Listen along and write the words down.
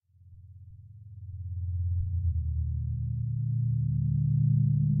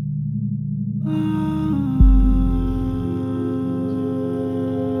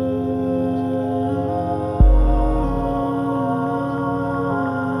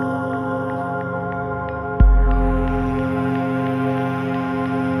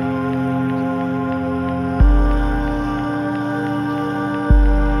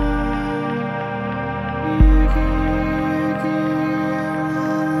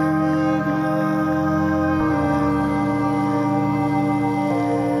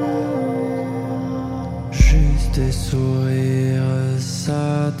Des sourires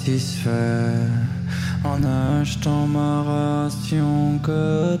satisfaits en achetant ma ration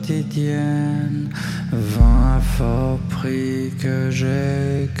quotidienne, vin à fort prix que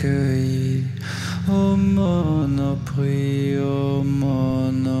j'ai cueilli au Monoprix, au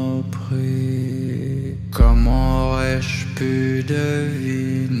Monoprix. Comment aurais-je pu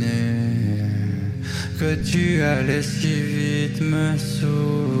deviner que tu allais si vite me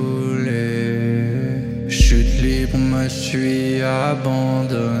saouler? Chute libre, me suis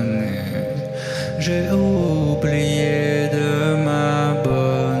abandonné. J'ai oublié de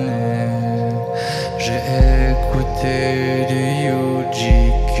m'abonner. J'ai écouté du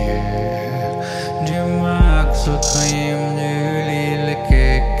UGK, du Max au crime, du Lil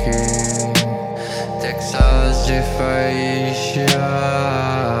Keke. Texas, j'ai failli chialer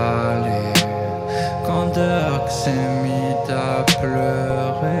quand Dirk s'est mis à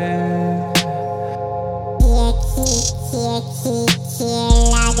pleurer. Qui est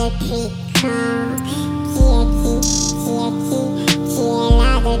là depuis quand?